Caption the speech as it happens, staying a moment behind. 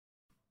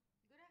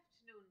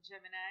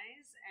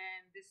Geminis,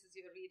 and this is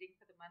your reading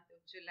for the month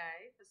of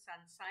July for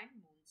sun sign,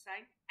 moon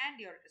sign,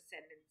 and your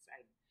ascendant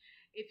sign.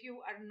 If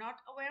you are not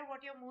aware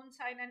what your moon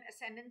sign and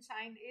ascendant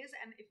sign is,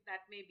 and if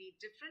that may be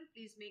different,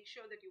 please make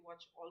sure that you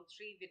watch all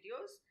three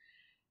videos.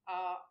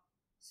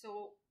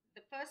 So,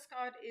 the first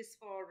card is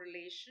for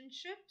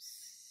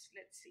relationships.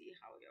 Let's see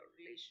how your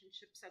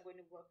relationships are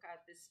going to work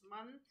out this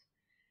month.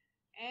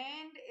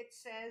 And it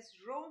says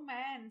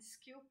romance,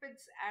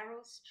 Cupid's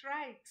arrow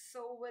strikes.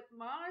 So with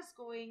Mars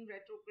going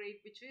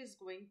retrograde, which is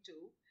going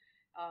to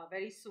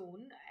very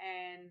soon,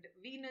 and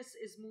Venus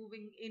is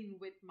moving in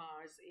with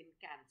Mars in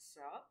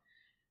Cancer,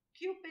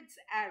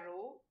 Cupid's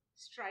arrow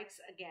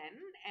strikes again.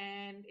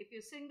 And if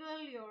you're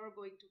single, you're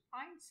going to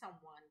find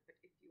someone. But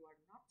if you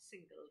are not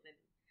single, then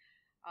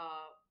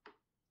uh,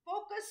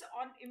 focus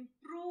on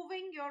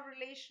improving your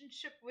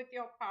relationship with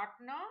your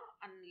partner,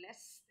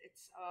 unless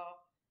it's a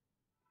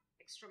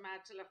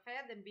extramarital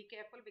affair, then be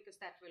careful because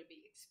that will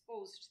be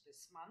exposed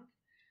this month.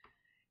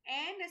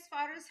 And as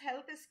far as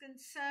health is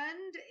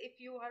concerned,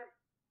 if you are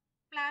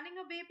planning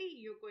a baby,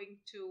 you're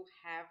going to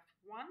have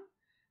one.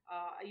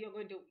 You're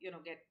going to,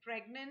 get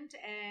pregnant,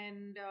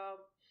 and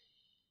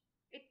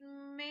it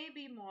may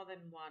be more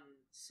than one.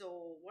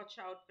 So watch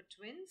out for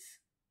twins.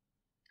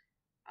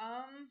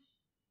 Um,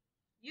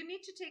 you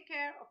need to take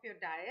care of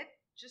your diet.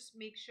 Just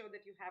make sure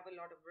that you have a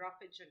lot of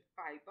roughage and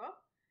fiber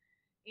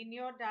in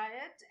your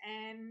diet,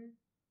 and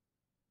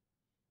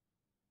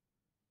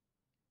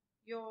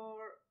your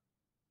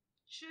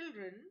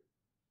children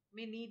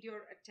may need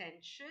your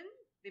attention.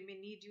 They may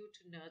need you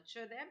to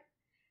nurture them.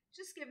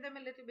 Just give them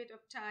a little bit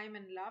of time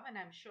and love, and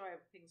I'm sure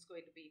everything's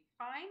going to be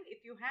fine.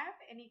 If you have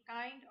any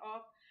kind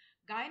of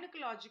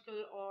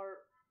gynecological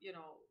or,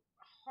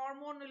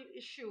 hormonal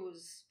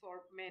issues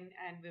for men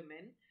and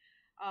women,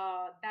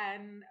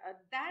 then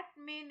that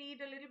may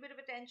need a little bit of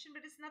attention,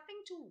 but it's nothing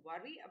to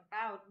worry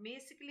about.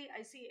 Basically,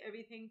 I see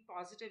everything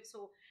positive.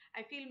 So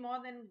I feel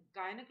more than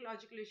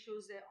gynecological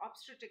issues, there are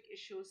obstetric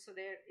issues. So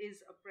there is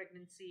a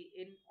pregnancy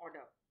in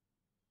order.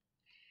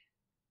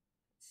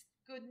 It's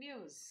good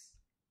news.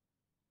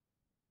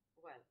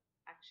 Well,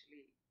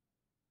 actually,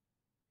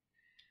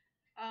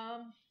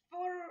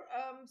 for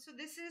so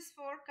this is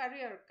for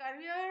career.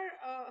 Career,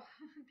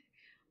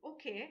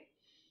 okay.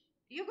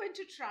 You're going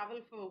to travel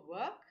for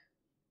work.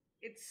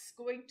 It's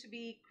going to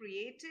be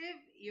creative.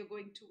 You're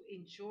going to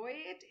enjoy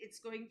it. It's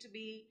going to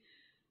be,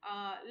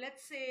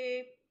 let's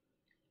say,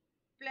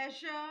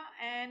 pleasure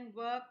and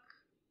work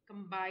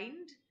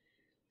combined.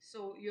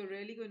 So you're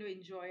really going to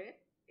enjoy it.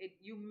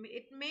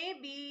 It may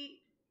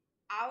be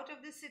out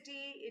of the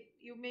city.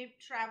 You may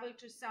travel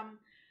to some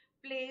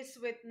place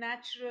with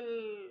natural,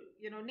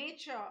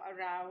 nature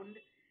around,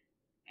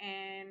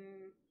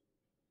 and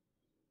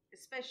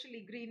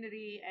especially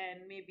greenery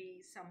and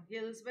maybe some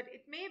hills, but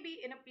it may be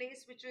in a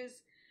place which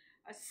is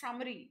a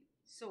summery,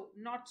 so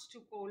not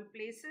too cold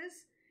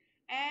places.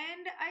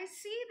 And I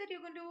see that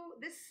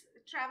this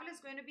travel is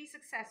going to be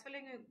successful,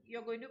 and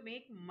you're going to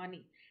make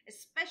money,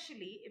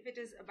 especially if it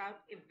is about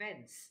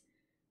events.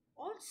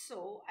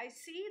 Also, I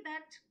see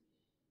that,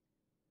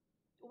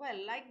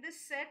 well, like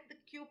this said, the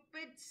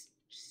Cupid's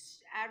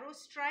arrow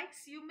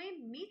strikes. You may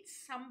meet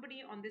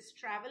somebody on this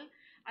travel,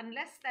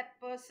 unless that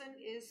person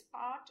is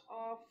part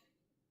of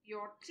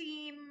your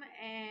team,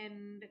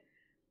 and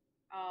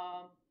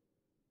um,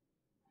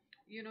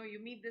 you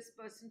meet this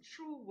person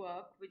through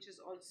work, which is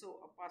also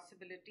a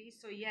possibility.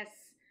 So yes,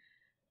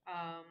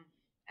 um,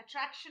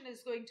 attraction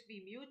is going to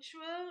be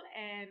mutual,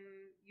 and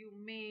you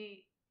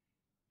may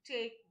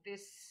take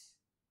this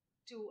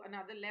to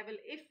another level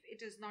if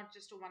it is not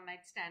just a one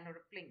night stand or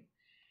a fling.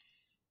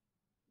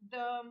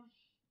 The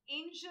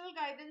angel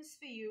guidance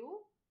for you: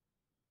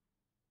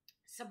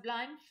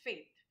 sublime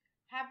faith.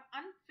 Have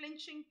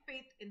unflinching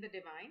faith in the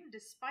divine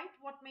despite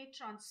what may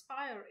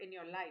transpire in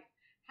your life.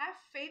 Have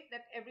faith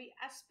that every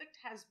aspect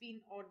has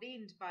been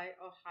ordained by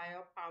a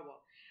higher power.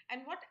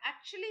 And what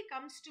actually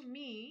comes to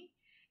me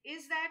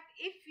is that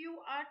if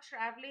you are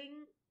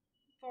traveling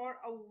for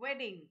a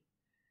wedding,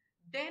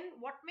 then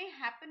what may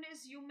happen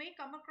is you may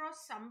come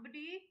across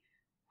somebody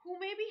who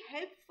may be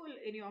helpful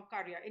in your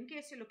career in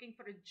case you're looking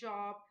for a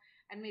job,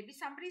 and maybe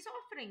somebody's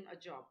offering a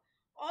job.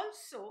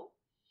 Also,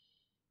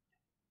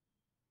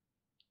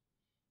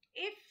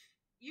 if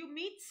you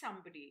meet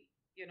somebody,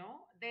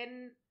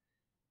 then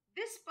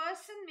this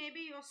person may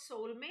be your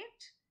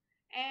soulmate.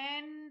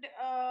 And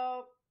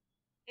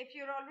if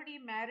you're already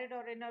married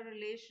or in a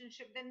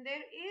relationship, then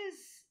there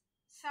is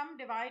some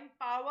divine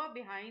power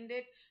behind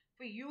it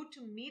for you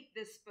to meet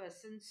this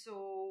person.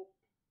 So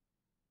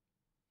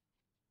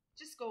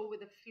just go with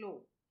the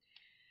flow.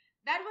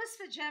 That was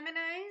for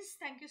Geminis.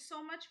 Thank you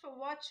so much for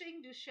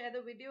watching. Do share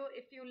the video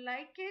if you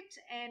like it.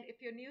 And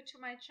if you're new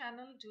to my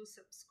channel, do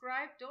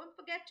subscribe. Don't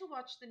forget to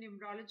watch the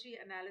numerology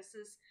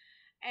analysis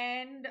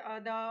and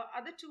the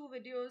other two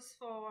videos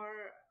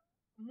for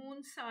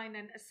moon sign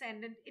and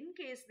ascendant, in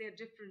case they're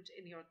different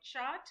in your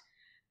chart.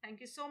 Thank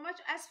you so much.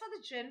 As for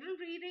the general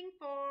reading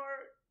for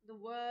the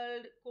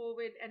world,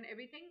 COVID, and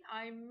everything,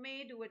 I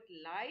may do it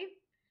live.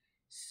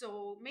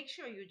 So make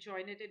sure you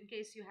join it in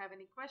case you have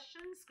any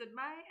questions.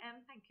 Goodbye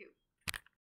and thank you.